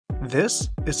This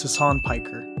is Hassan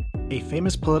Piker, a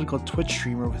famous political Twitch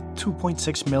streamer with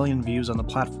 2.6 million views on the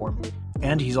platform,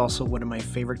 and he's also one of my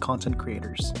favorite content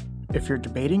creators. If you're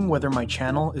debating whether my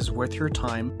channel is worth your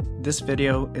time, this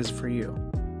video is for you.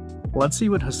 Let's see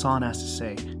what Hassan has to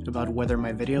say about whether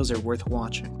my videos are worth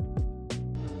watching.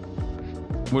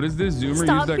 What is this? Zoomer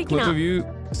Stop used that clip freaking out. of you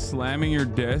slamming your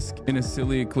desk in a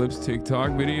silly Eclipse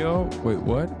TikTok video? Wait,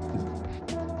 what?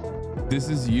 This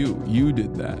is you. You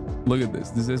did that. Look at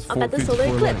this. This is About the solar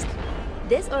 454 eclipse. likes.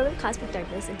 This orb of cosmic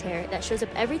darkness and terror that shows up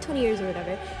every 20 years or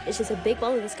whatever is just a big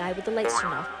ball in the sky with the lights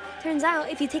turned off. Turns out,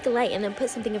 if you take a light and then put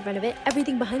something in front of it,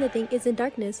 everything behind the thing is in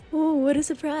darkness. Oh, what a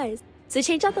surprise. So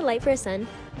change out the light for a sun,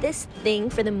 this thing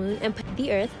for the moon, and put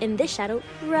the earth in this shadow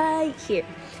right here.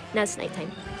 Now it's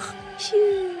nighttime.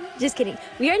 Shoo. Just kidding.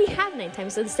 We already have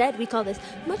nighttime, so instead we call this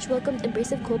much welcomed,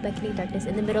 embracive, cool, beckoning darkness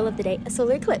in the middle of the day a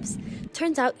solar eclipse.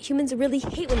 Turns out humans really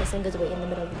hate when the sun goes away in the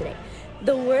middle of the day.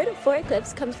 The word for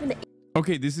eclipse comes from the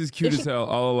Okay, this is cute as hell.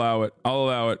 I'll allow it. I'll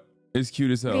allow it. It's cute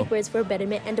as hell. Greek words for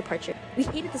abandonment and departure. We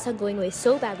hated the sun going away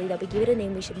so badly that we gave it a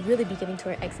name we should really be giving to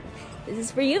our exit. This is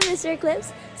for you, Mr.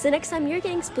 Eclipse. So next time you're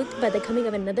getting spooked by the coming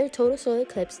of another total solar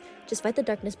eclipse, just fight the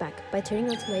darkness back by turning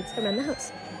on some lights around the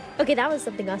house. Okay, that was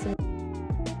something awesome.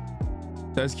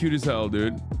 That's cute as hell,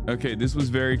 dude. Okay, this was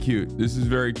very cute. This is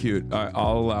very cute.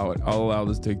 I'll allow it. I'll allow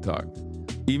this TikTok.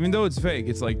 Even though it's fake,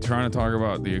 it's like trying to talk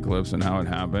about the eclipse and how it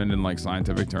happened in like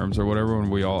scientific terms or whatever, when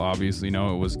we all obviously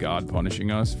know it was God punishing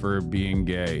us for being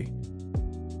gay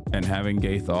and having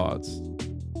gay thoughts.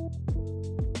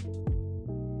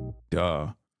 Duh.